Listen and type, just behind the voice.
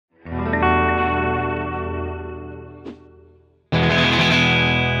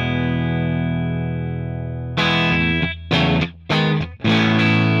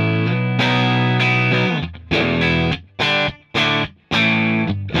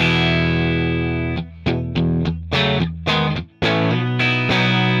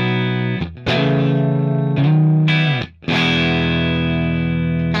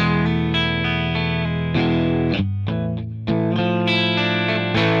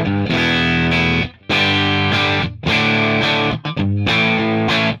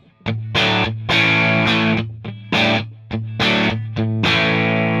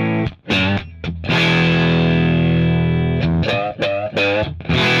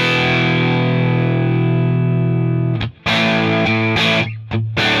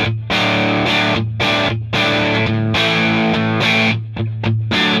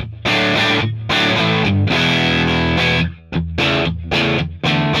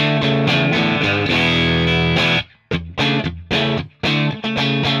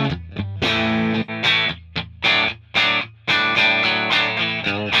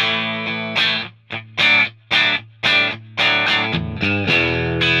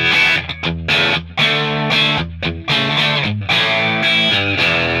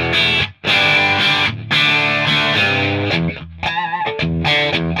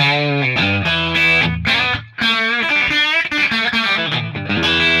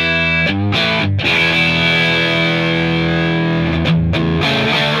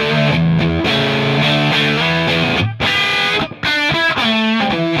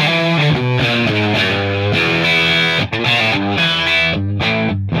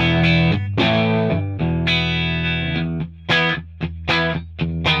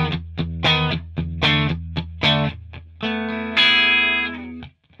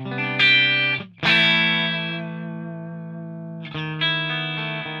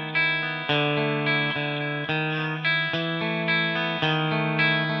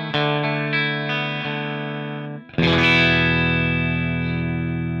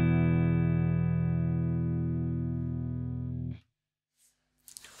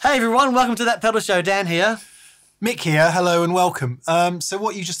Hey everyone, welcome to That Pedal Show. Dan here. Mick here, hello and welcome. So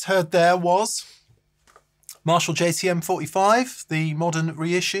what you just heard there was Marshall JTM45, the modern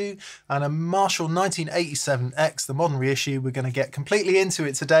reissue, and a Marshall 1987x, the modern reissue. We're going to get completely into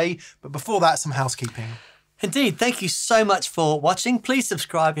it today, but before that, some housekeeping. Indeed, thank you so much for watching. Please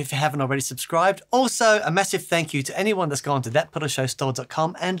subscribe if you haven't already subscribed. Also, a massive thank you to anyone that's gone to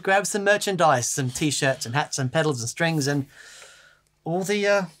thatpedalshowstore.com and grabbed some merchandise, some t-shirts and hats and pedals and strings and all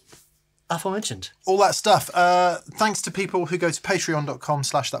the aforementioned. All that stuff. Thanks to people who go to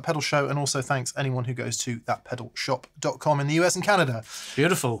patreon.com/thatpedalshow, and also thanks anyone who goes to thatpedalshop.com in the US and Canada.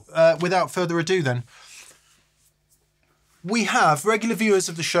 Beautiful. Without further ado then, we have, regular viewers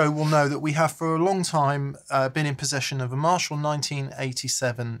of the show will know that we have for a long time been in possession of a Marshall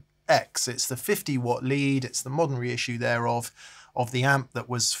 1987x. It's the 50-watt lead, it's the modern reissue thereof, of the amp that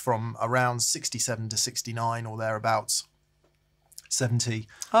was from around 67 to 69 or thereabouts. 70.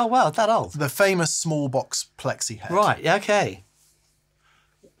 Oh wow, that old. The famous small box Plexi head. Right, yeah, okay.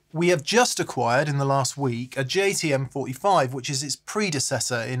 We have just acquired in the last week a JTM45, which is its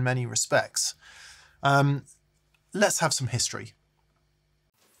predecessor in many respects. Let's have some history.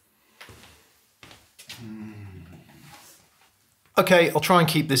 Okay, I'll try and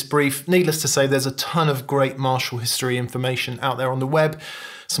keep this brief. Needless to say, there's a ton of great Marshall history information out there on the web.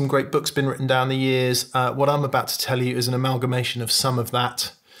 Some great books been written down the years. What I'm about to tell you is an amalgamation of some of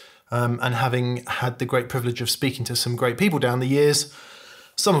that. And having had the great privilege of speaking to some great people down the years,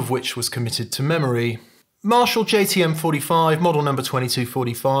 some of which was committed to memory. Marshall JTM45, model number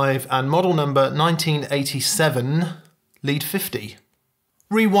 2245, and model number 1987, lead 50.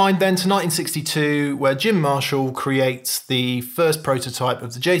 Rewind then to 1962, where Jim Marshall creates the first prototype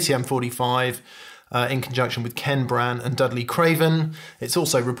of the JTM45 in conjunction with Ken Brann and Dudley Craven. It's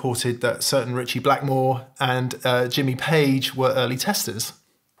also reported that certain Richie Blackmore and Jimmy Page were early testers.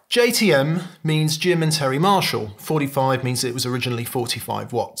 JTM means Jim and Terry Marshall. 45 means it was originally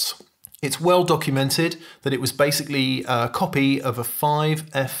 45 watts. It's well documented that it was basically a copy of a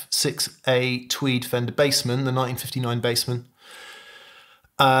 5F6A Tweed Fender Bassman, the 1959 Bassman,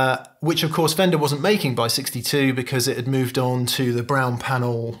 which of course Fender wasn't making by 62 because it had moved on to the brown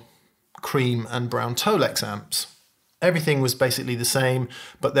panel, cream and brown Tolex amps. Everything was basically the same,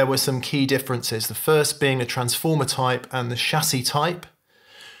 but there were some key differences. The first being a transformer type and the chassis type.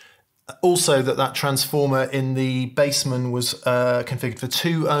 Also that transformer in the Bassman was configured for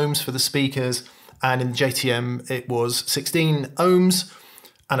 2 ohms for the speakers, and in the JTM it was 16 ohms.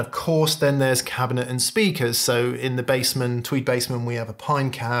 And of course then there's cabinet and speakers. So in the Bassman, Tweed Bassman, we have a pine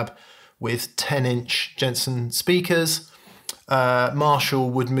cab with 10-inch Jensen speakers. Marshall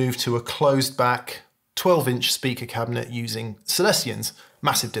would move to a closed back 12-inch speaker cabinet using Celestions.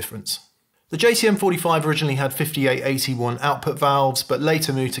 Massive difference. The JTM45 originally had 5881 output valves, but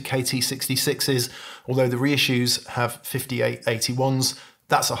later moved to KT66s, although the reissues have 5881s.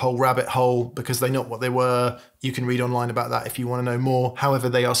 That's a whole rabbit hole because they're not what they were. You can read online about that if you want to know more. However,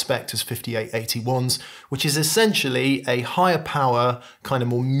 they are spec'd as 5881s, which is essentially a higher power, kind of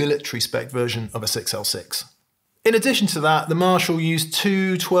more military spec version of a 6L6. In addition to that, the Marshall used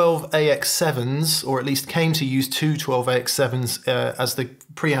 2 12AX7s, or at least came to use 2 12AX7s as the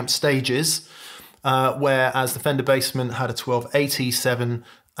preamp stages, whereas the Fender Bassman had a 12AT7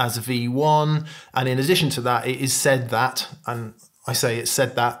 as a V1. And in addition to that, it is said that, and I say it's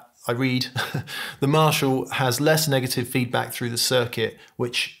said that, I read, the Marshall has less negative feedback through the circuit,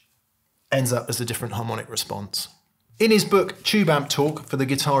 which ends up as a different harmonic response. In his book, Tube Amp Talk for the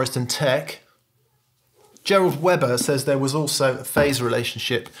Guitarist and Tech, Gerald Weber says there was also a phase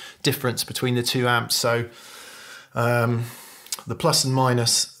relationship difference between the two amps. So the plus and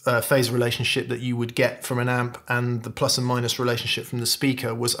minus phase relationship that you would get from an amp and the plus and minus relationship from the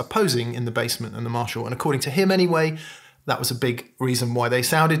speaker was opposing in the Bassman and the Marshall. And according to him anyway, that was a big reason why they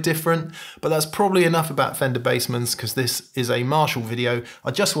sounded different. But that's probably enough about Fender Bassmans because this is a Marshall video.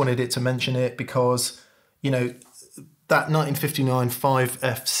 I just wanted it to mention it because, you know, that 1959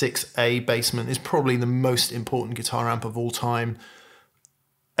 5F6A Bassman is probably the most important guitar amp of all time.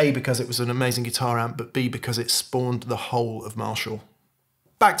 A, because it was an amazing guitar amp, but B, because it spawned the whole of Marshall.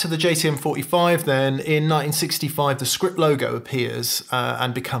 Back to the JTM45 then, in 1965 the script logo appears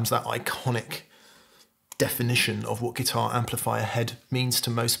and becomes that iconic definition of what guitar amplifier head means to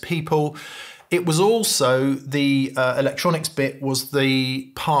most people. It was also the electronics bit was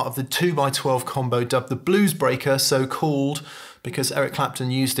the part of the 2x12 combo dubbed the Blues Breaker, so called because Eric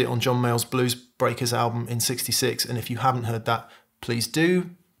Clapton used it on John Mayall's Blues Breakers album in '66. And if you haven't heard that, please do.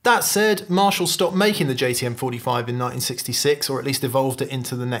 That said, Marshall stopped making the JTM45 in 1966, or at least evolved it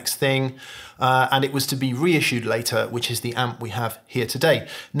into the next thing, and it was to be reissued later, which is the amp we have here today.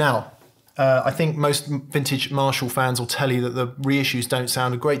 Now, I think most vintage Marshall fans will tell you that the reissues don't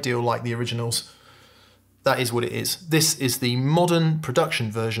sound a great deal like the originals. That is what it is. This is the modern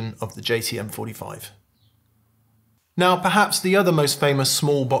production version of the JTM45. Now, perhaps the other most famous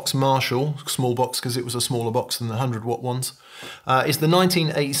small box Marshall, small box because it was a smaller box than the 100-watt ones, is the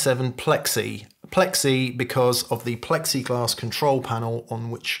 1987 Plexi. Plexi because of the plexiglass control panel on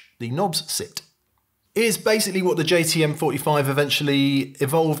which the knobs sit. It is basically what the JTM45 eventually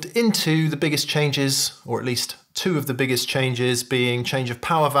evolved into. The biggest changes, or at least two of the biggest changes, being change of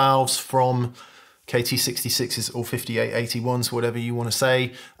power valves from KT66s or 5881s, whatever you want to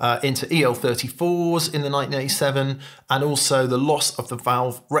say, into EL34s in the 1987, and also the loss of the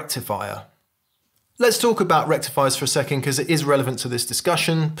valve rectifier. Let's talk about rectifiers for a second because it is relevant to this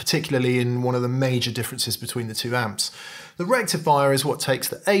discussion, particularly in one of the major differences between the two amps. The rectifier is what takes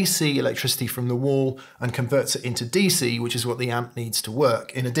the AC electricity from the wall and converts it into DC, which is what the amp needs to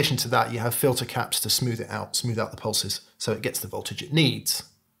work. In addition to that, you have filter caps to smooth it out, smooth out the pulses, so it gets the voltage it needs.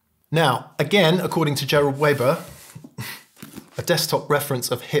 Now, again, according to Gerald Weber, a desktop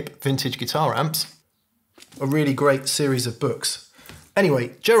reference of hip vintage guitar amps, a really great series of books.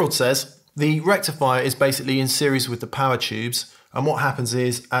 Anyway, Gerald says the rectifier is basically in series with the power tubes, and what happens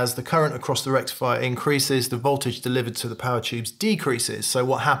is, as the current across the rectifier increases, the voltage delivered to the power tubes decreases. So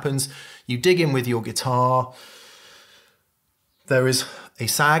what happens, you dig in with your guitar, there is a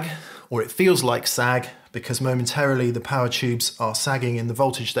sag, or it feels like sag, because momentarily the power tubes are sagging in the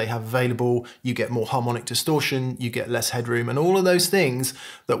voltage they have available, you get more harmonic distortion, you get less headroom, and all of those things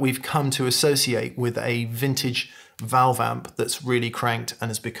that we've come to associate with a vintage valve amp that's really cranked and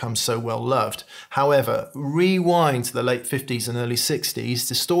has become so well loved. However, rewind to the late 50s and early 60s,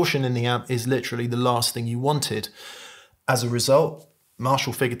 distortion in the amp is literally the last thing you wanted. As a result,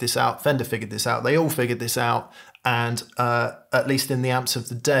 Marshall figured this out, Fender figured this out, they all figured this out, and at least in the amps of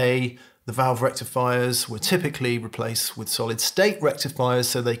the day, the valve rectifiers were typically replaced with solid state rectifiers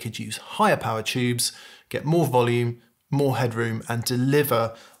so they could use higher power tubes, get more volume, more headroom, and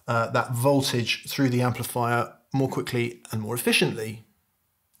deliver that voltage through the amplifier more quickly and more efficiently.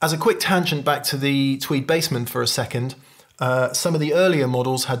 As a quick tangent back to the Tweed Bassman for a second, some of the earlier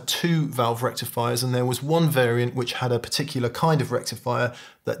models had two valve rectifiers, and there was one variant which had a particular kind of rectifier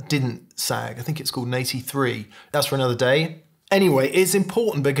that didn't sag. I think it's called an 83. That's for another day. Anyway, it's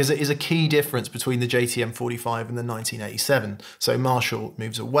important because it is a key difference between the JTM45 and the 1987. So Marshall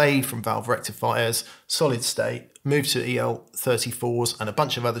moves away from valve rectifiers, solid state, moves to EL34s, and a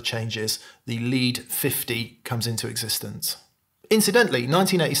bunch of other changes. The lead 50 comes into existence. Incidentally,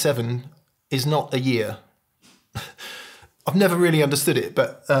 1987 is not a year. I've never really understood it,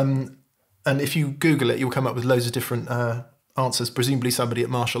 but and if you Google it, you'll come up with loads of different answers. Presumably somebody at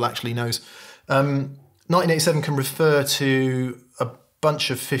Marshall actually knows. 1987 can refer to a bunch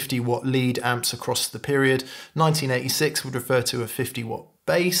of 50-watt lead amps across the period. 1986 would refer to a 50-watt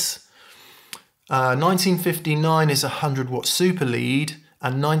bass. 1959 is a 100-watt super lead,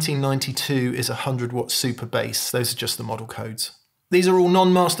 and 1992 is a 100-watt super bass. Those are just the model codes. These are all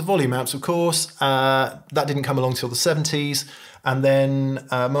non-master volume amps, of course. That didn't come along till the 70s, and then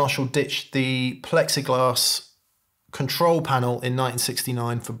Marshall ditched the plexiglass control panel in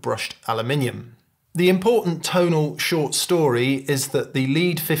 1969 for brushed aluminium. The important tonal short story is that the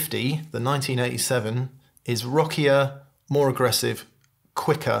lead 50, the 1987, is rockier, more aggressive,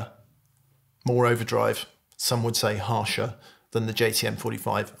 quicker, more overdrive, some would say harsher, than the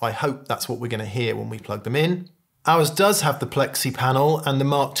JTM45. I hope that's what we're going to hear when we plug them in. Ours does have the Plexi panel and the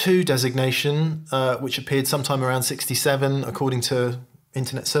Mark II designation, which appeared sometime around 67, according to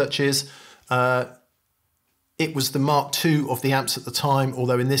internet searches. It was the Mark II of the amps at the time,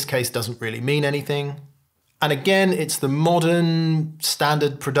 although in this case doesn't really mean anything. And again, it's the modern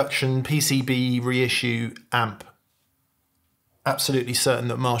standard production PCB reissue amp. Absolutely certain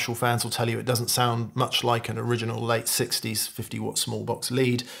that Marshall fans will tell you it doesn't sound much like an original late 60s 50-watt small box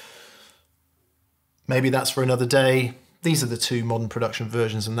lead. Maybe that's for another day. These are the two modern production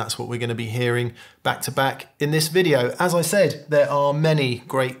versions, and that's what we're going to be hearing back to back in this video. As I said, there are many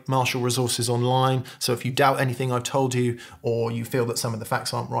great Marshall resources online, so if you doubt anything I've told you, or you feel that some of the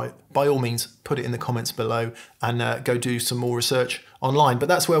facts aren't right, by all means, put it in the comments below and go do some more research online. But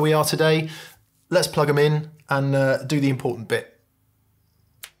that's where we are today. Let's plug them in and do the important bit.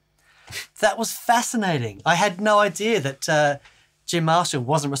 That was fascinating. I had no idea that Jim Marshall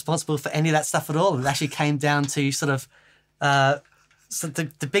wasn't responsible for any of that stuff at all. It actually came down to sort of So the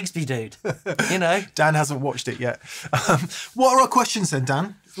Bigsby dude, you know. Dan hasn't watched it yet. What are our questions then,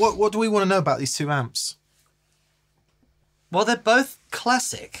 Dan? What do we want to know about these two amps? Well, they're both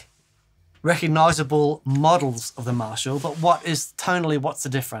classic, recognisable models of the Marshall, but what's the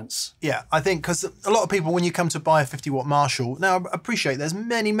difference? Yeah, I think because a lot of people, when you come to buy a 50-watt Marshall, now I appreciate there's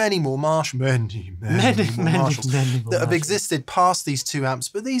many more Marshalls that have existed past these two amps,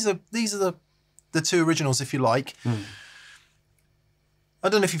 but these are the two originals, if you like. I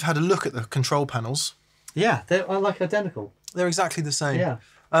don't know if you've had a look at the control panels. Yeah, they're like identical. They're exactly the same. Yeah.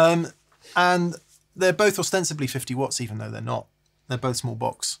 And they're both ostensibly 50 watts, even though they're not. They're both small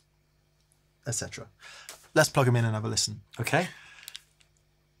box, etc. Let's plug them in and have a listen. Okay.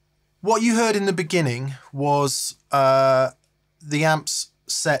 What you heard in the beginning was the amps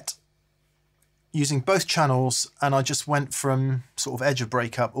set using both channels, and I just went from sort of edge of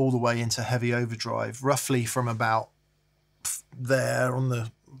breakup all the way into heavy overdrive, roughly from about there on the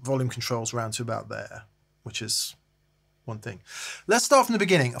volume controls round to about there, which is one thing. Let's start from the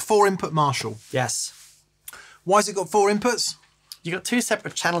beginning. A 4-input Marshall. Yes. Why has it got 4 inputs? You've got 2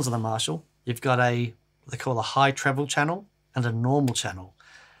 separate channels on the Marshall. You've got what they call a high treble channel and a normal channel.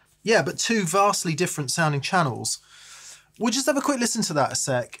 Yeah, but 2 vastly different sounding channels. We'll just have a quick listen to that a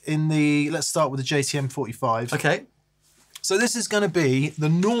sec. Let's start with the JTM45. Okay. So this is going to be the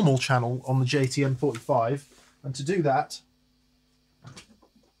normal channel on the JTM45. And to do that,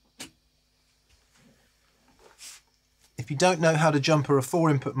 if you don't know how to jumper a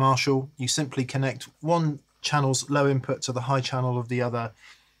 4-input Marshall, you simply connect one channel's low input to the high channel of the other.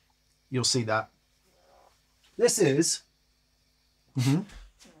 You'll see that. This is the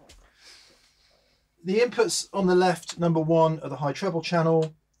inputs on the left, number 1, are the high treble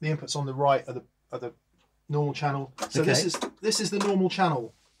channel. The inputs on the right are the normal channel. So okay. this is the normal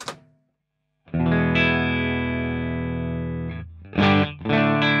channel.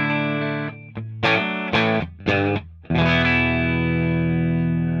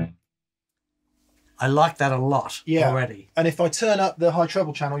 I like that a lot already. And if I turn up the high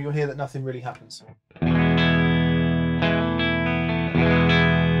treble channel, you'll hear that nothing really happens.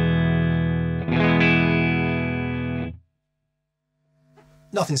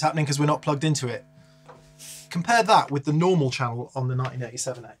 Nothing's happening because we're not plugged into it. Compare that with the normal channel on the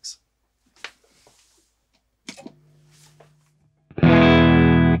 1987x.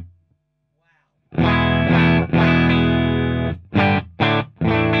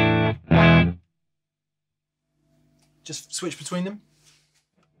 Just switch between them.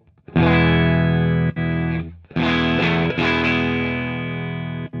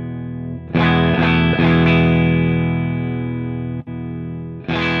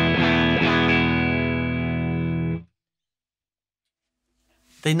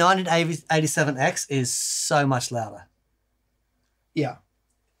 The 1987x is so much louder. Yeah.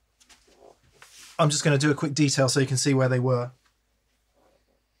 I'm just going to do a quick detail so you can see where they were.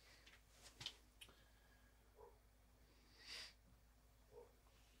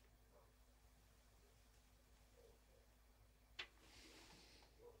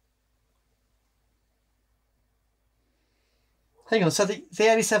 Hang on, so the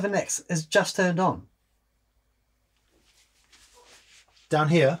 87x is just turned on? Down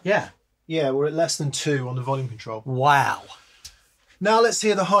here? Yeah. Yeah, we're at less than 2 on the volume control. Wow. Now let's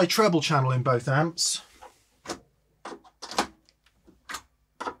hear the high treble channel in both amps.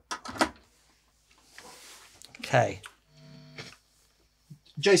 Okay.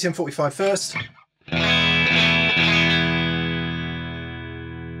 JTM45 first.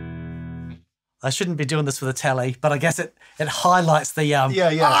 I shouldn't be doing this for the telly, but I guess it highlights the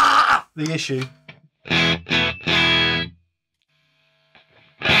the issue.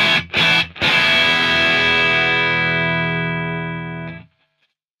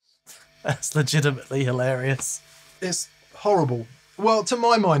 That's legitimately hilarious. It's horrible. Well, to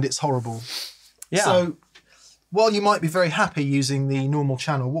my mind, it's horrible. Yeah. So while you might be very happy using the normal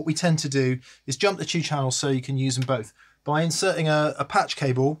channel, what we tend to do is jump the 2 channels so you can use them both by inserting a patch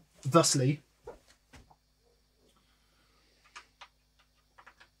cable, thusly.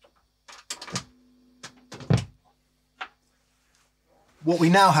 What we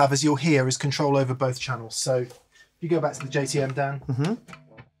now have, as you'll hear, is control over both channels. So if you go back to the JTM, Dan. Mm-hmm.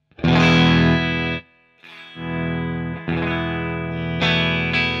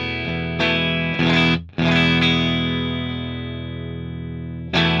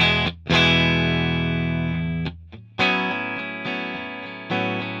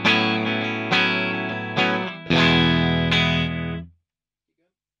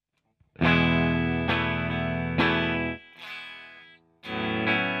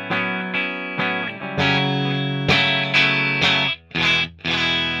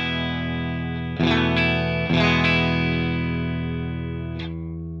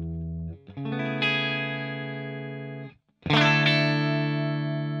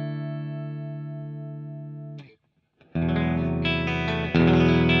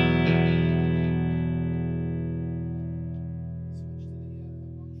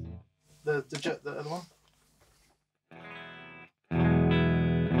 the other one.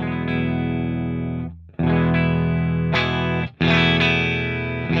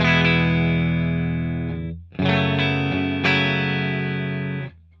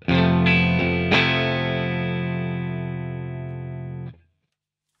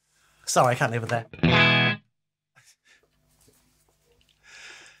 Sorry, I can't leave it there.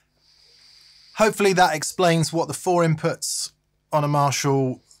 Hopefully that explains what the 4 inputs on a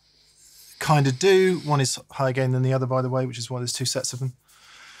Marshall kind of do. One is higher gain than the other, by the way, which is why there's 2 sets of them.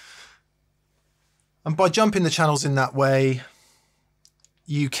 And by jumping the channels in that way,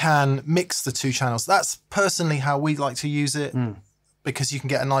 you can mix the 2 channels. That's personally how we like to use it, because you can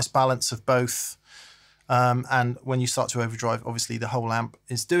get a nice balance of both. And when you start to overdrive, obviously the whole amp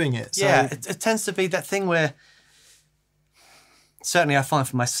is doing it. So, yeah, it tends to be that thing where, certainly I find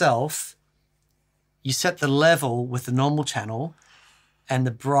for myself, you set the level with the normal channel and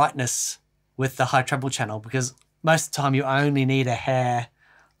the brightness with the high treble channel, because most of the time you only need a hair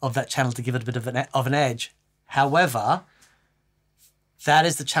of that channel to give it a bit of an edge. However, that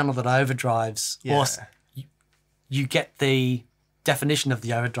is the channel that overdrives. Yeah. Or you get the definition of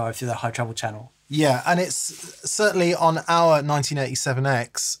the overdrive through the high treble channel. Yeah, and it's certainly on our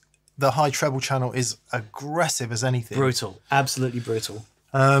 1987X, the high treble channel is aggressive as anything. Brutal, absolutely brutal.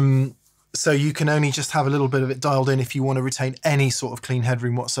 So you can only just have a little bit of it dialed in if you want to retain any sort of clean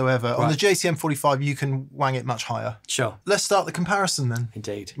headroom whatsoever. Right. On the JTM45, you can wang it much higher. Sure. Let's start the comparison then.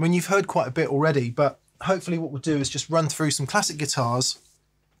 Indeed. I mean, you've heard quite a bit already, but hopefully what we'll do is just run through some classic guitars,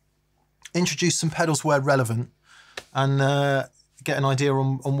 introduce some pedals where relevant, and get an idea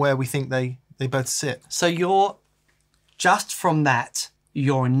on where we think they both sit. So just from that,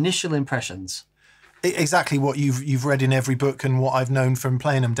 your initial impressions. Exactly what you've read in every book and what I've known from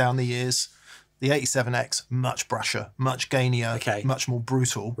playing them down the years. The 87X, much brusher, much gainier, much more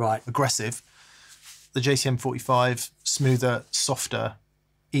brutal, aggressive. The JTM45, smoother, softer,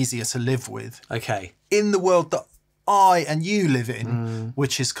 easier to live with. Okay. In the world that I and you live in,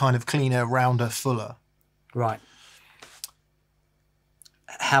 which is kind of cleaner, rounder, fuller. Right.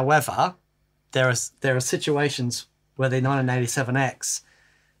 However, there are situations where the 1987X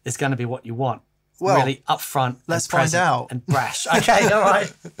is going to be what you want. Well, really upfront. Let's find out. And brash. Okay, all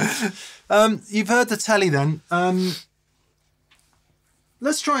right. You've heard the telly then.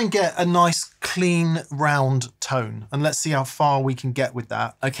 Let's try and get a nice, clean, round tone, and let's see how far we can get with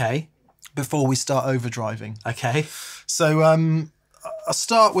that. Okay. Before we start overdriving. Okay. So I'll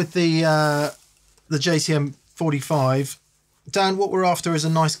start with the JTM45. Dan, what we're after is a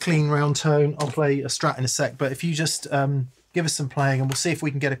nice, clean, round tone. I'll play a Strat in a sec, but if you just give us some playing and we'll see if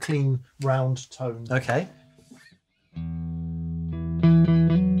we can get a clean, round tone. Okay.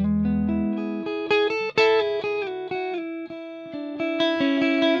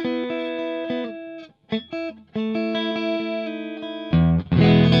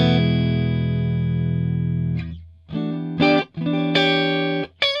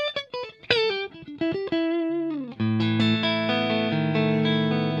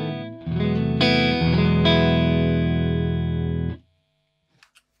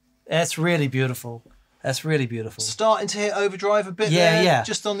 That's really beautiful. That's really beautiful. Starting to hit overdrive a bit there, yeah.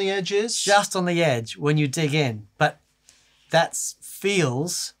 Just on the edges. Just on the edge when you dig in. But that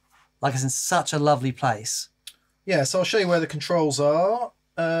feels like it's in such a lovely place. Yeah, so I'll show you where the controls are.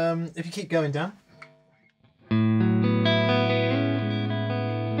 If you keep going down.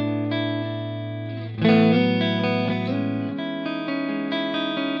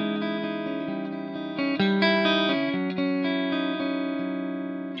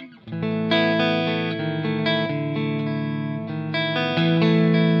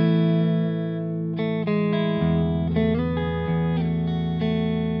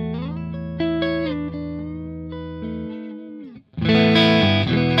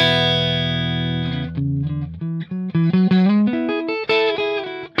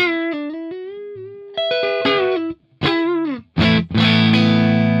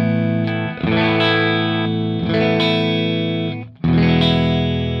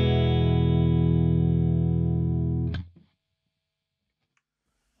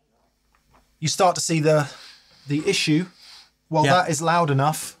 You start to see the issue. Well, that is loud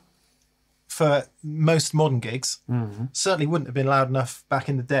enough for most modern gigs. Certainly wouldn't have been loud enough back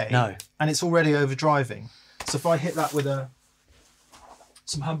in the day. No. And it's already overdriving. So if I hit that with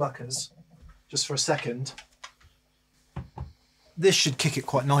some humbuckers just for a second, this should kick it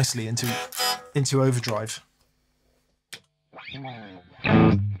quite nicely into overdrive.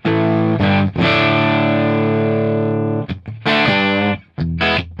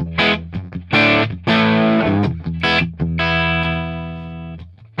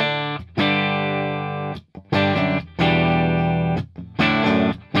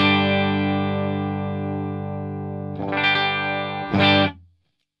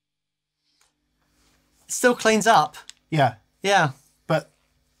 still cleans up. Yeah. Yeah. But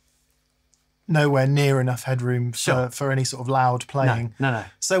nowhere near enough headroom Sure. for any sort of loud playing. No.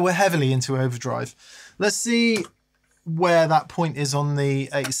 So we're heavily into overdrive. Let's see where that point is on the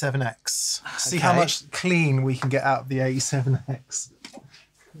 87X. See how Okay. much clean we can get out of the 87X.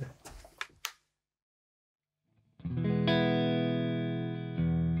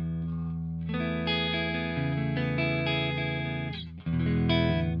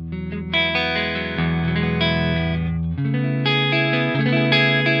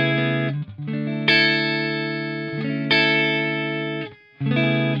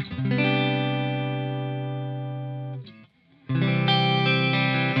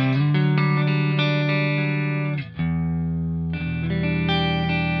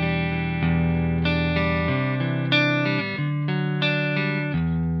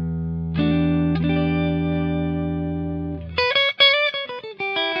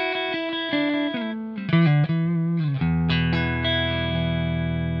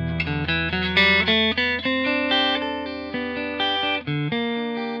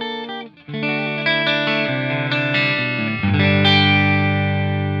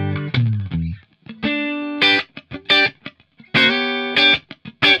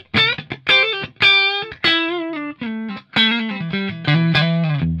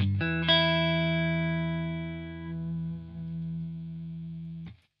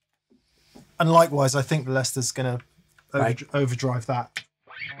 And likewise, I think the Leicester's going to overdrive that.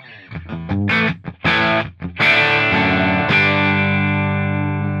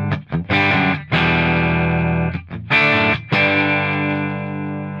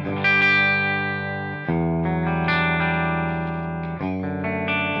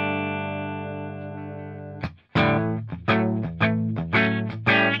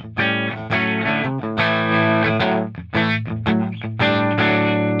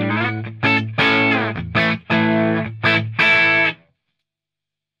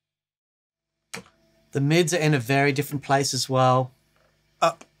 The mids are in a very different place as well.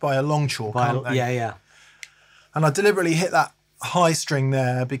 Up by a long chalk, aren't they? Yeah. And I deliberately hit that high string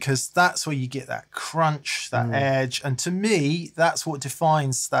there because that's where you get that crunch, that edge. And to me, that's what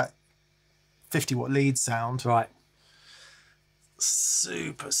defines that 50-watt lead sound. Right.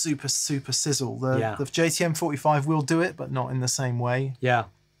 Super, super, super sizzle. The Yeah. JTM45 will do it, but not in the same way. Yeah.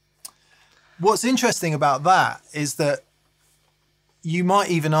 What's interesting about that is that you might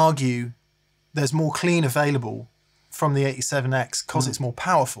even argue there's more clean available from the 87X because it's more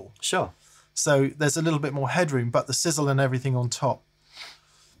powerful. Sure. So there's a little bit more headroom, but the sizzle and everything on top.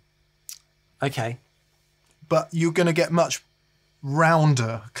 Okay. But you're going to get much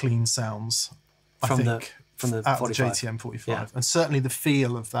rounder clean sounds, I think, the out 45. of the JTM45. Yeah. And certainly the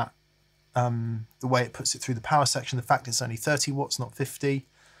feel of that, the way it puts it through the power section, the fact it's only 30 watts, not 50.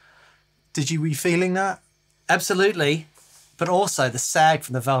 Did you be feeling that? Absolutely. But also the sag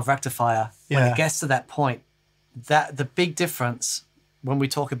from the valve rectifier, when Yeah. it gets to that point, that the big difference when we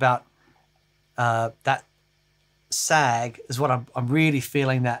talk about that sag is what I'm really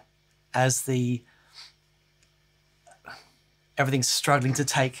feeling, that as everything's struggling to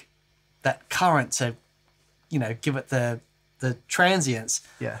take that current to, give it the transients.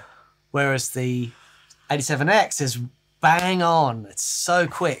 Yeah. Whereas the 87X is bang on. It's so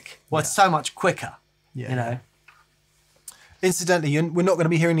quick. Well, it's so much quicker, Yeah. Incidentally, we're not going to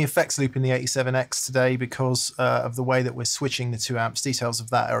be hearing the effects loop in the 87X today because of the way that we're switching the 2 amps. Details of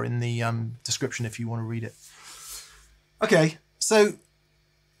that are in the description if you want to read it. Okay, so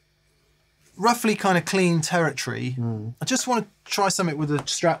roughly kind of clean territory. I just want to try something with the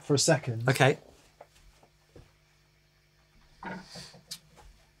Strat for a second. Okay.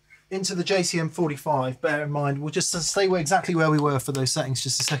 Into the JTM45, bear in mind, we'll just stay exactly where we were for those settings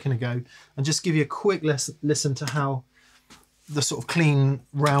just a second ago and just give you a quick listen to how the sort of clean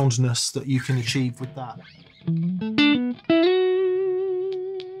roundness that you can achieve with that.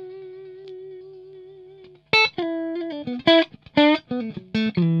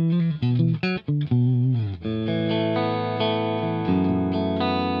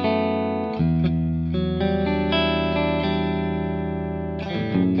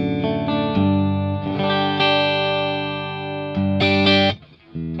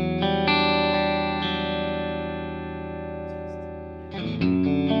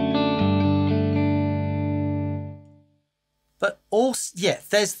 But also,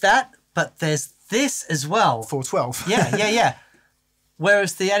 there's that, but there's this as well. 412. Yeah.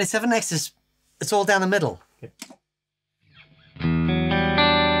 Whereas the 87X it's all down the middle.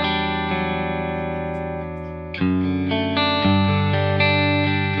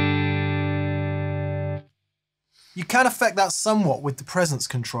 You can affect that somewhat with the presence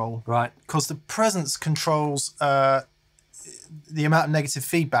control. Right. Because the presence controls the amount of negative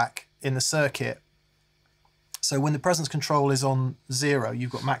feedback in the circuit. So when the presence control is on 0,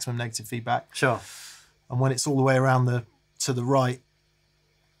 you've got maximum negative feedback. Sure. And when it's all the way around to the right,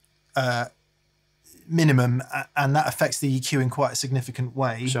 minimum, and that affects the EQ in quite a significant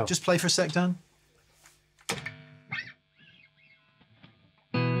way. Sure. Just play for a sec, Dan.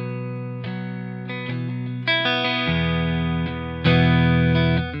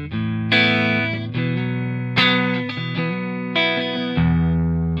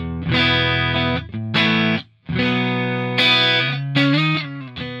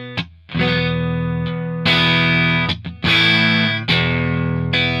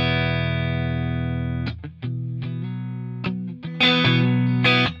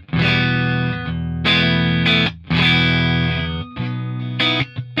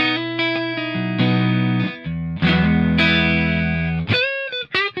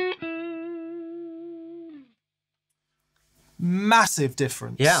 Massive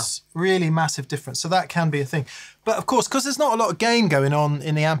difference. Yeah. Really massive difference. So that can be a thing. But of course, because there's not a lot of gain going on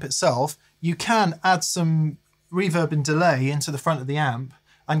in the amp itself, you can add some reverb and delay into the front of the amp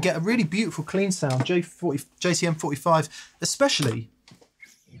and get a really beautiful clean sound. JTM45 especially.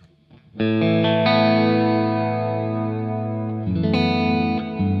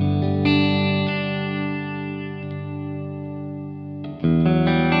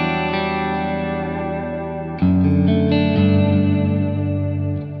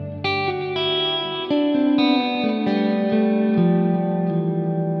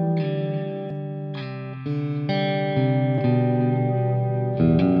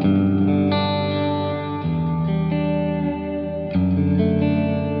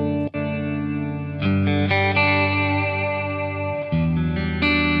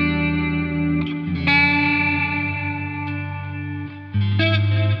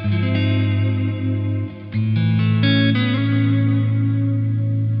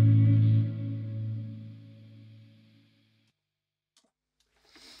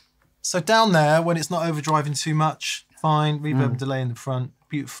 So down there, when it's not overdriving too much, fine. Reverb and delay in the front.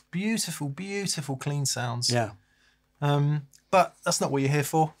 Beautiful, beautiful, beautiful clean sounds. Yeah. But that's not what you're here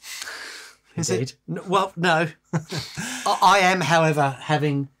for. Is it? Well, no. I am, however,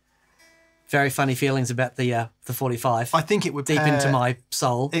 having very funny feelings about the 45. I think it would deep into my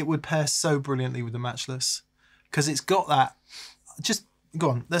soul. It would pair so brilliantly with the Matchless because it's got that. Just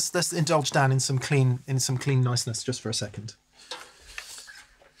go on. Let's indulge Dan in some clean niceness just for a second.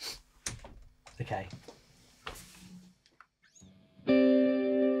 Okay.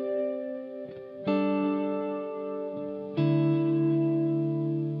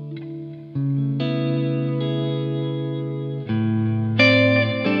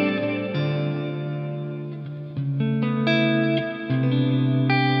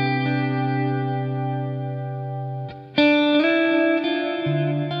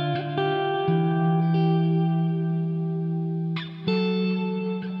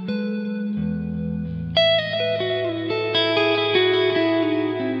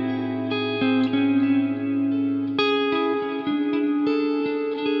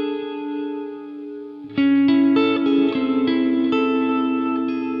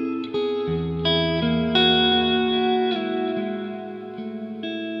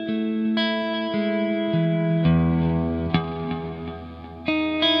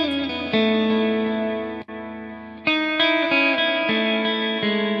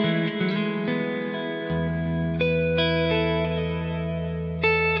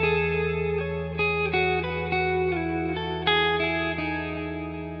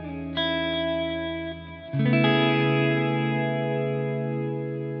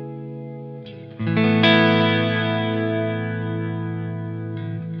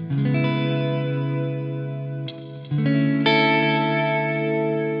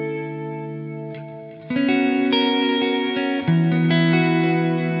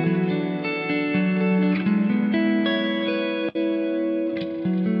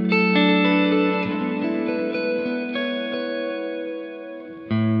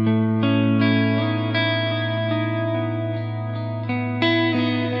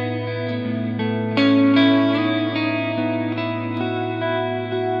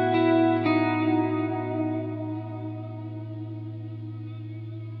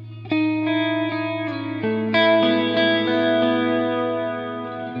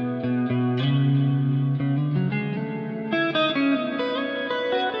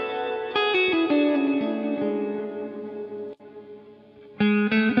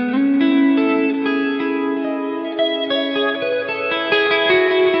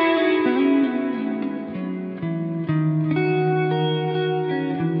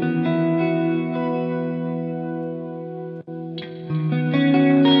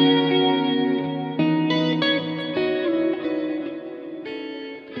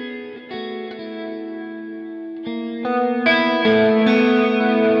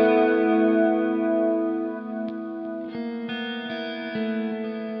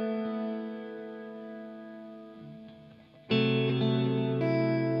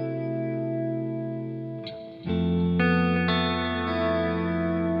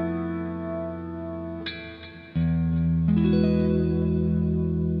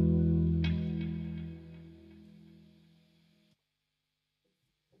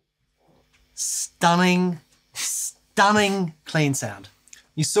 stunning, stunning clean sound.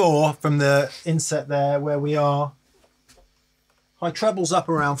 You saw from the inset there where we are. High treble's up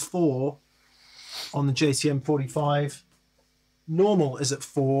around 4 on the JTM45. Normal is at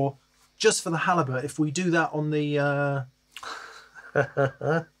 4. Just for the halibut, if we do that on the...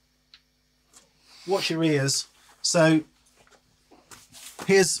 watch your ears. So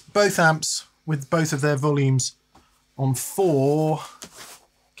here's both amps with both of their volumes on 4.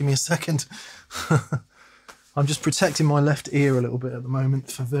 Give me a second. I'm just protecting my left ear a little bit at the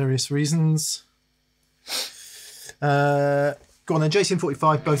moment for various reasons. Go on then,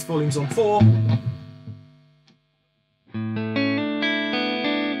 JTM45, both volumes on 4.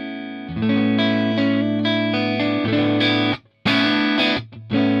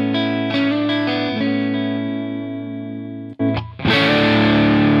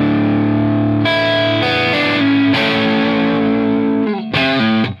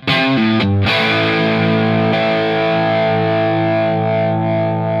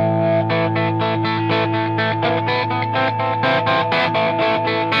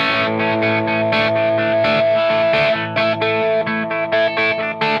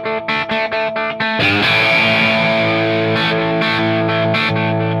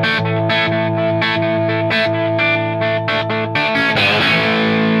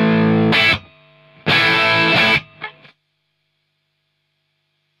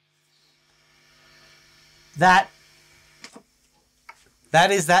 That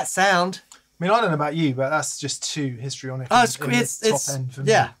is that sound. I mean, I don't know about you, but that's just too histrionic. Oh, it's top end for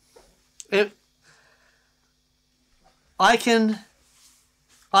me. Yeah. I can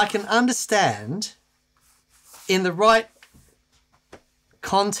understand in the right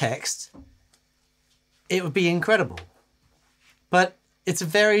context, it would be incredible. But it's a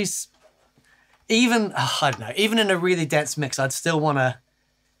very, even, I don't know, even in a really dense mix, I'd still want to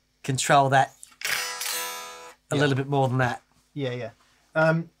control that a little bit more than that. Yeah, yeah.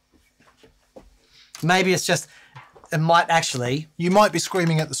 Maybe it's just, it might actually... You might be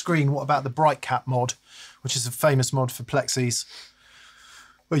screaming at the screen, what about the bright cap mod, which is a famous mod for Plexis,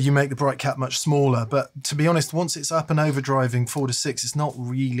 where you make the bright cap much smaller. But to be honest, once it's up and overdriving 4 to 6, it's not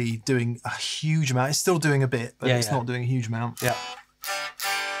really doing a huge amount. It's still doing a bit, but it's not doing a huge amount. Yeah.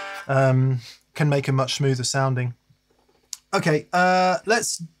 Can make a much smoother sounding. Okay,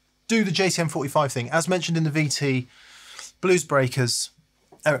 let's do the JTM45 thing. As mentioned in the VT, Blues Breakers,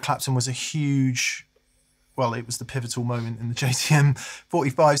 Eric Clapton was a huge, well, it was the pivotal moment in the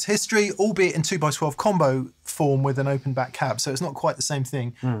JTM45's history, albeit in 2x12 combo form with an open back cab, so it's not quite the same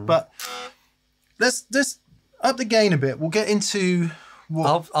thing. But let's up the gain a bit. We'll get into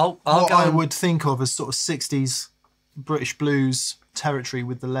what I would think of as sort of 60s British blues territory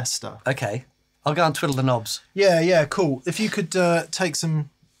with the Leicester. Okay, I'll go and twiddle the knobs. Yeah, cool. If you could take some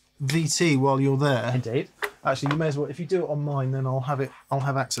VT while you're there. Indeed. Actually, you may as well. If you do it on mine, then I'll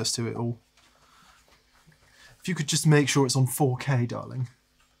have access to it all. If you could just make sure it's on 4K, darling.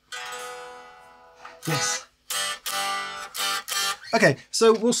 Yes. Okay,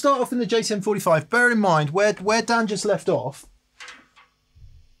 so we'll start off in the JTM45. Bear in mind where Dan just left off.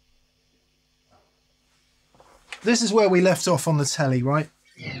 This is where we left off on the telly, right?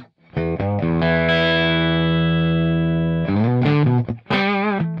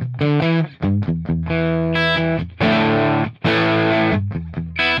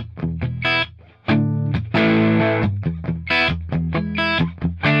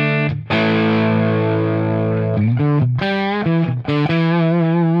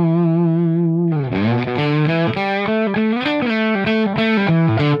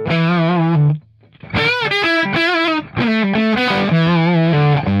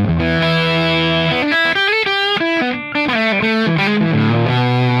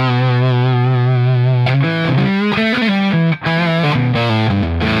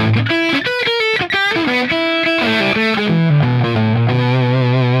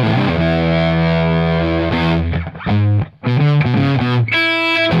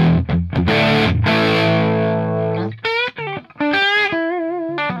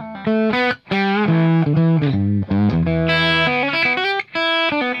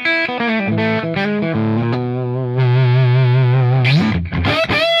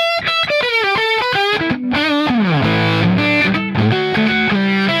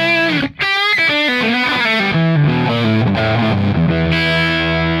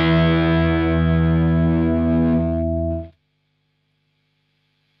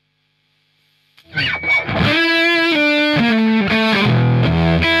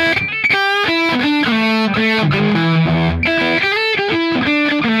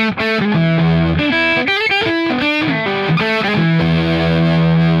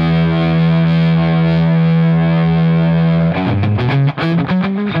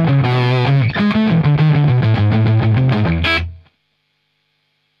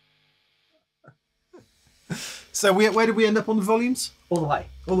 So where did we end up on the volumes? All the way.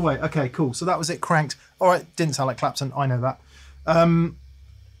 All the way. Okay, cool. So that was it cranked. All right, didn't sound like Clapton. I know that.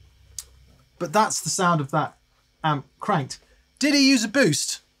 But that's the sound of that amp cranked. Did he use a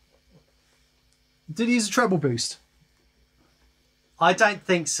boost? Did he use a treble boost? I don't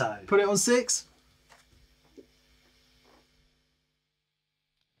think so. Put it on 6.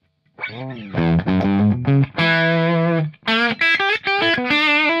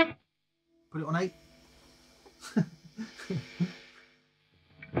 Put it on 8.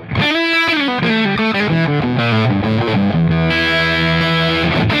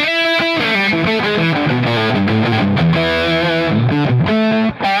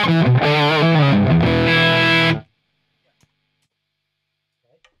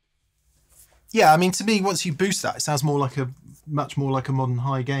 Yeah, I mean, to me, once you boost that, it sounds much more like a modern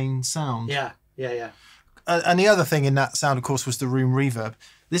high gain sound. Yeah, yeah, yeah. And the other thing in that sound, of course, was the room reverb.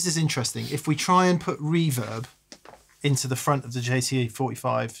 This is interesting. If we try and put reverb into the front of the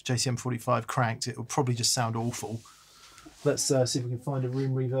JTM45 cranked, it will probably just sound awful. Let's see if we can find a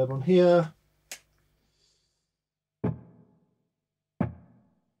room reverb on here.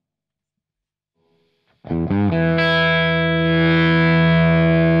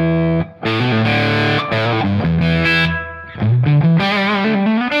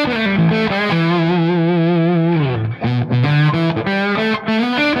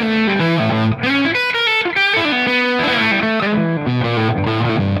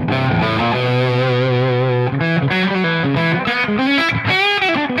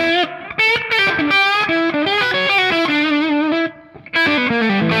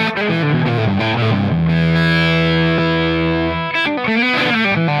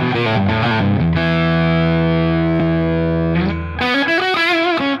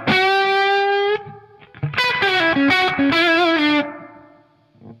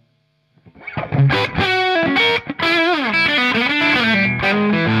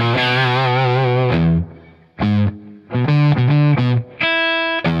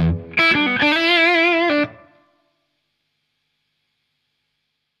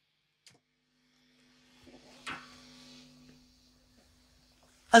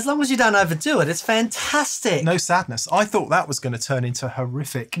 As long as you don't overdo it, it's fantastic. No sadness. I thought that was going to turn into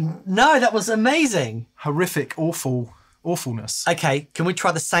horrific. No, that was amazing. Horrific, awfulness. Okay, can we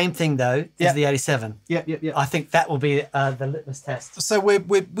try the same thing though as the 87? Yep. I think that will be the litmus test. So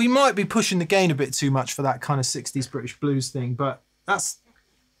we might be pushing the gain a bit too much for that kind of 60s British blues thing, but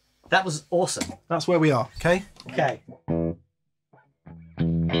that was awesome. That's where we are, okay? Okay.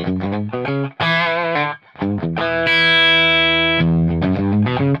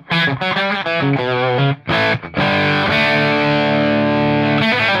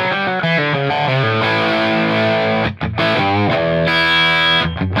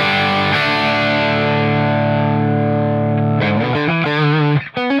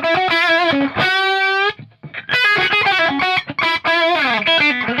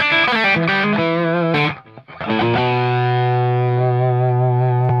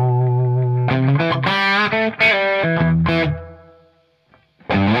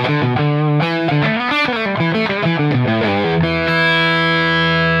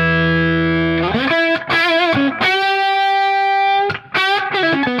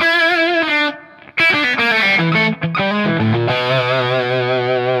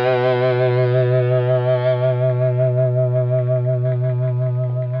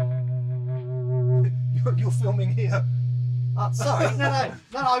 You're filming here. Sorry, no,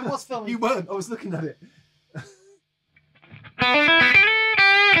 I was filming. You weren't, I was looking at it.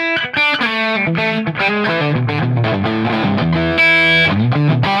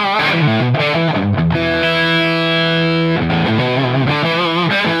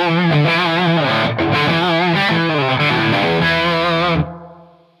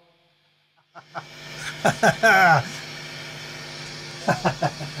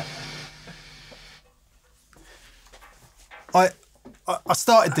 I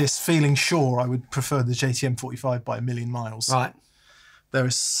started this feeling sure I would prefer the JTM45 by a million miles. Right. There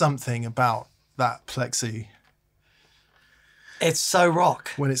is something about that Plexi. It's so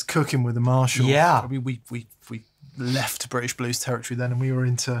rock. When it's cooking with the Marshall. Yeah. I mean, we left British blues territory then, and we were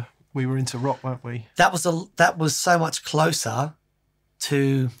into rock, weren't we? That was so much closer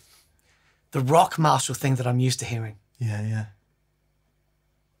to the rock Marshall thing that I'm used to hearing. Yeah.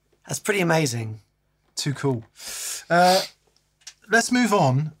 That's pretty amazing. Too cool. Let's move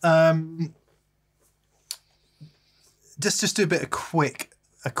on. Just do a quick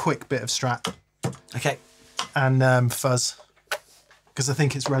bit of Strat. Okay. And fuzz, because I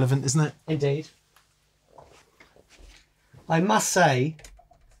think it's relevant, isn't it? Indeed. I must say,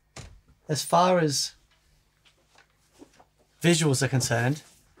 as far as visuals are concerned,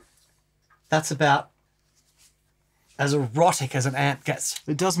 that's about as erotic as an amp gets.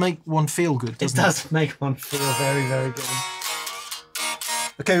 It does make one feel good, doesn't it? It does make one feel very, very good.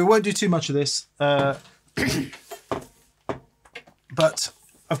 Okay, we won't do too much of this, but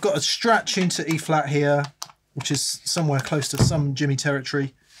I've got a Strat tuned to E flat here, which is somewhere close to some Jimmy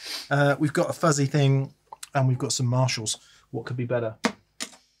territory. We've got a fuzzy thing, and we've got some Marshalls. What could be better?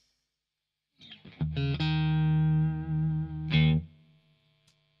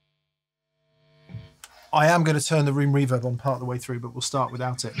 I am going to turn the room reverb on part of the way through, but we'll start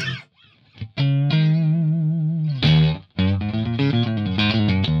without it.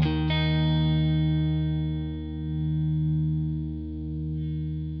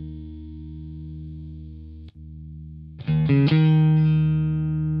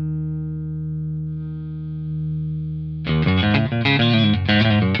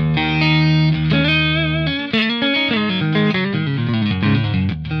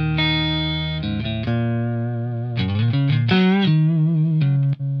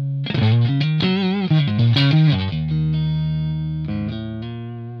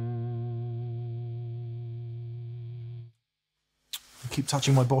 Keep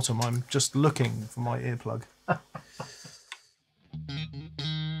touching my bottom. I'm just looking for my earplug.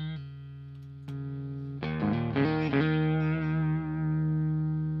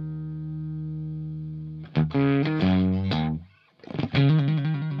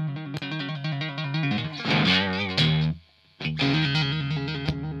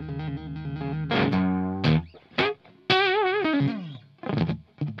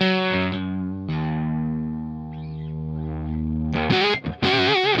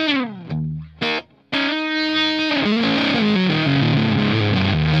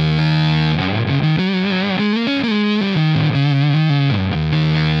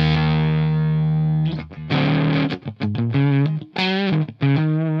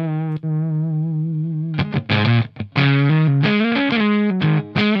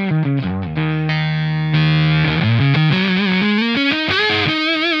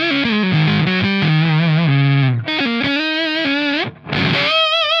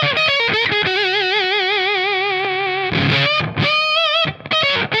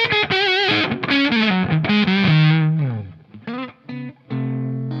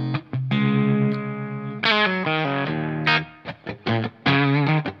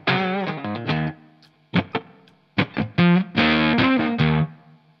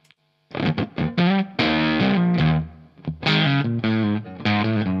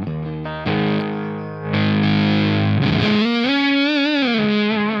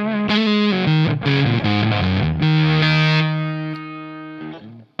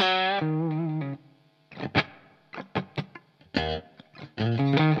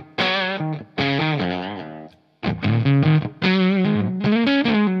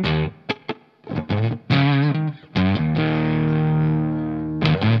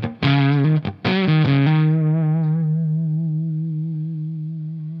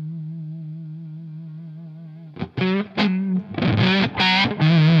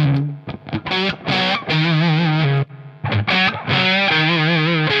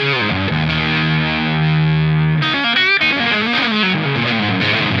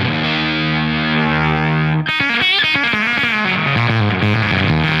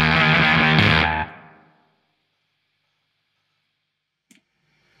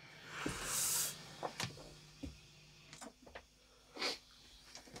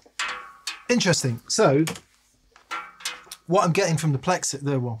 Interesting. So, what I'm getting from the Plexi,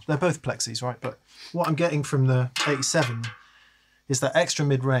 well, they're both Plexis, right? But what I'm getting from the 87 is that extra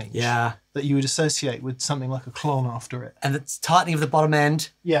mid-range that you would associate with something like a Klon after it. And it's tightening of the bottom end.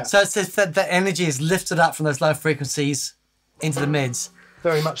 Yeah. So it's that the energy is lifted up from those low frequencies into the mids.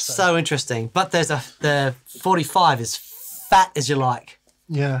 Very much so. So interesting. But there's the 45 is fat as you like.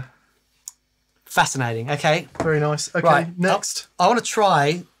 Yeah. Fascinating. Okay. Very nice. Okay, right. next. I want to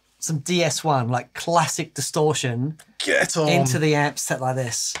try some DS1, like classic distortion. Get on. Into the amp set like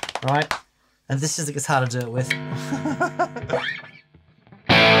this, right? And this is the guitar to do it with.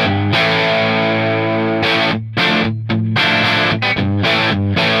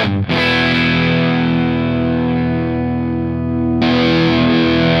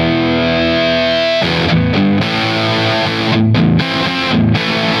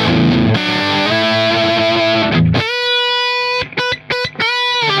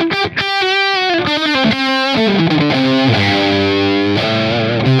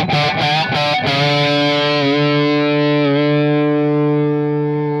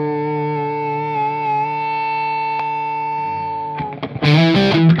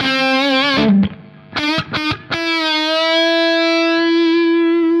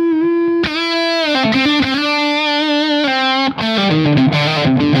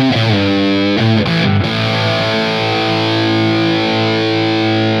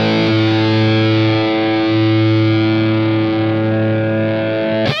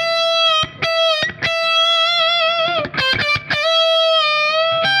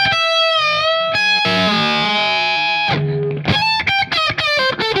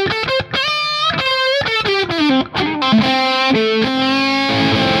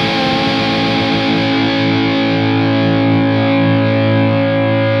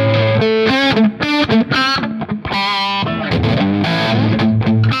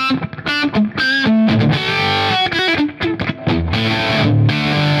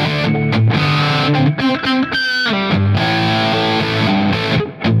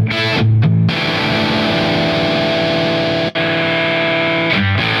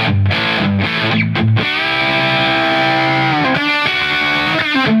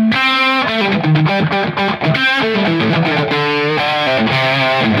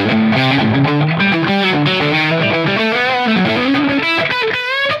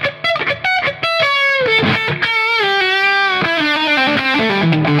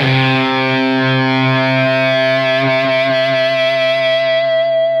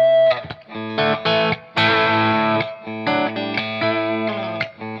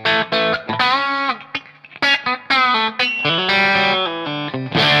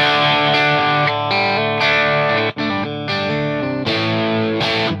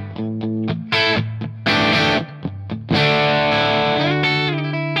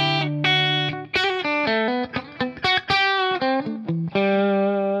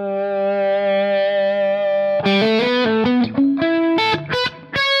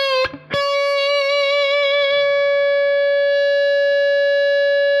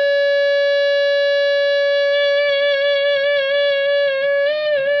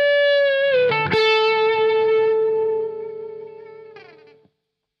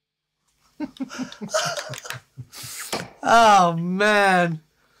 Oh, man.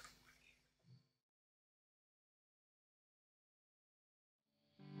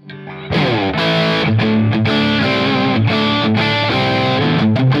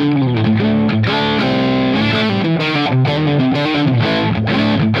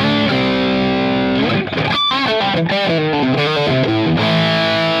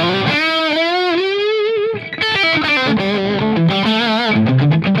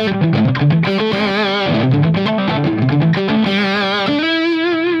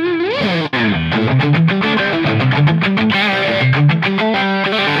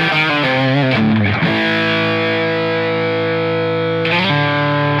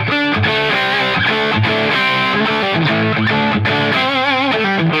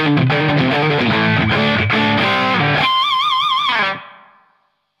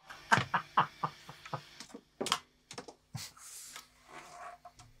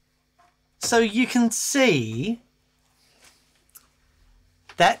 So you can see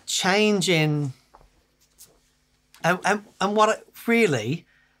that change in, and what it really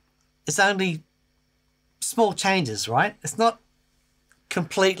is only small changes, right? It's not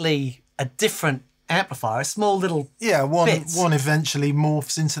completely a different amplifier, a small little one eventually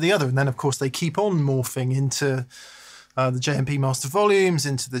morphs into the other, and then of course they keep on morphing into the JMP master volumes,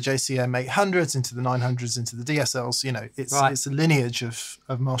 into the JCM 800s, into the 900s, into the DSLs. You know, it's a lineage of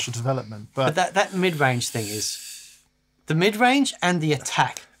Marshall development. But that mid-range thing is the mid-range and the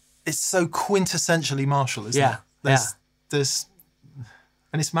attack. It's so quintessentially Marshall, isn't it? There's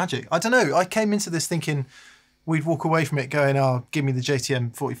and it's magic. I don't know. I came into this thinking we'd walk away from it going, "Oh, give me the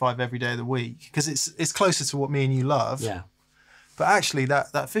JTM45 every day of the week," because it's closer to what me and you love. Yeah. But actually,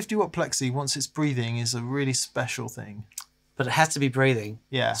 that 50-watt Plexi, once it's breathing, is a really special thing. But it has to be breathing.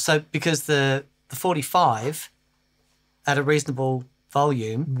 Yeah. So because the 45 at a reasonable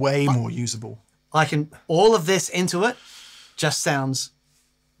volume, way more usable. I can all of this into it just sounds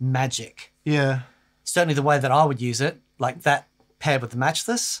magic. Yeah. Certainly the way that I would use it, like that paired with the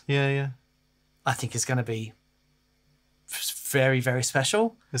matchless. Yeah. I think is going to be very, very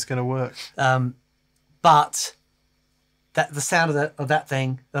special. It's going to work. But the sound of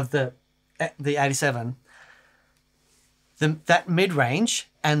the 87, that mid range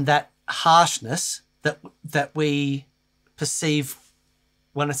and that harshness that we perceive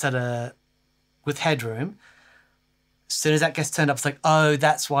when it's with headroom, as soon as that gets turned up, it's like, oh,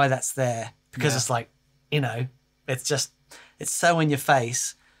 that's why that's there, because it's like, it's so in your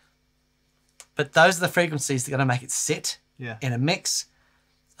face. But those are the frequencies that are going to make it sit in a mix.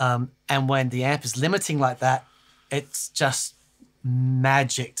 And when the amp is limiting like that, it's just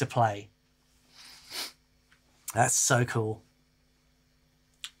magic to play. That's so cool.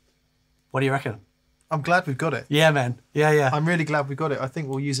 What do you reckon? I'm glad we've got it. Yeah, man. Yeah. I'm really glad we got it. I think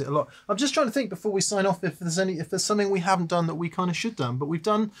we'll use it a lot. I'm just trying to think before we sign off if there's something we haven't done that we kind of should done. But we've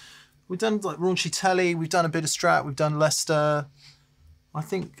done like raunchy telly. We've done a bit of Strat. We've done Leicester. I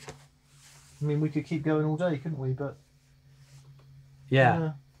mean, we could keep going all day, couldn't we? But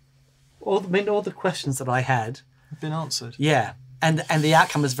yeah. All the questions that I had have been answered. Yeah, and the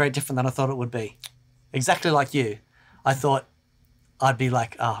outcome was very different than I thought it would be. Exactly like you. I thought I'd be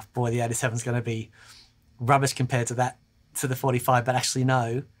like, oh boy, the 87's going to be rubbish compared to the 45, but actually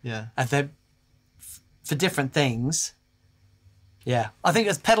no. Yeah. And then for different things, yeah. I think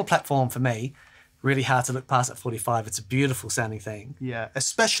as pedal platform for me, really hard to look past at 45. It's a beautiful sounding thing. Yeah,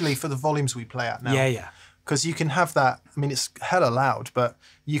 especially for the volumes we play at now. Yeah. Because you can have that, I mean, it's hella loud, but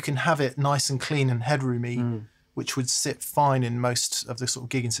you can have it nice and clean and headroomy, which would sit fine in most of the sort of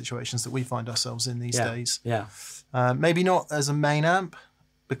gigging situations that we find ourselves in these days. Yeah. Maybe not as a main amp,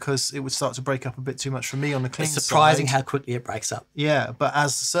 because it would start to break up a bit too much for me on the clean side. It's surprising how quickly it breaks up. Yeah, but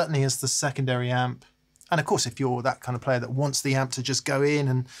certainly as the secondary amp, and of course if you're that kind of player that wants the amp to just go in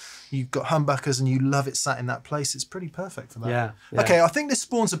and you've got humbuckers and you love it sat in that place, it's pretty perfect for that. Yeah. Okay, I think this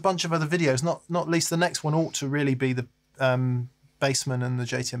spawns a bunch of other videos, not least the next one ought to really be the Bassman and the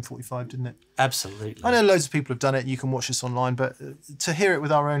JTM45, didn't it? Absolutely. I know loads of people have done it, you can watch this online, but to hear it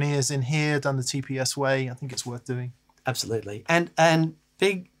with our own ears in here, done the TPS way, I think it's worth doing. Absolutely. And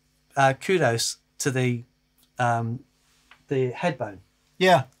big kudos to the headbone.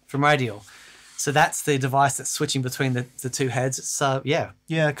 Yeah. From Radial. So that's the device that's switching between the two heads. So yeah.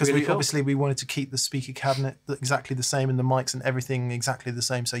 Yeah, because really cool. Obviously we wanted to keep the speaker cabinet exactly the same and the mics and everything exactly the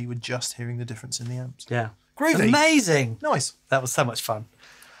same, so you were just hearing the difference in the amps. Yeah. Groovy. Amazing. Nice. That was so much fun.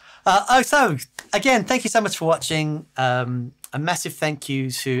 So again, thank you so much for watching. A massive thank you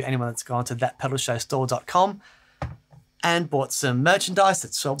to anyone that's gone to thatpedalshowstore.com and bought some merchandise.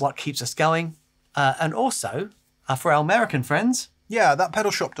 That's what keeps us going. And also for our American friends. Yeah,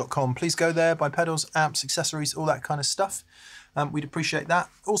 thatpedalshop.com. Please go there, buy pedals, amps, accessories, all that kind of stuff. We'd appreciate that.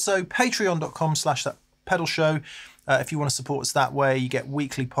 Also, patreon.com/thatpedalshow. If you want to support us that way, you get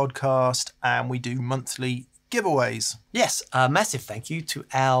weekly podcast and we do monthly giveaways. Yes, a massive thank you to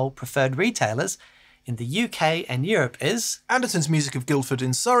our preferred retailers in the UK and Europe is Anderton's Music of Guildford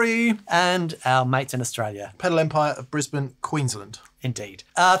in Surrey. And our mates in Australia. Pedal Empire of Brisbane, Queensland. Indeed.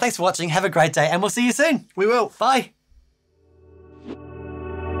 Thanks for watching. Have a great day and we'll see you soon. We will. Bye.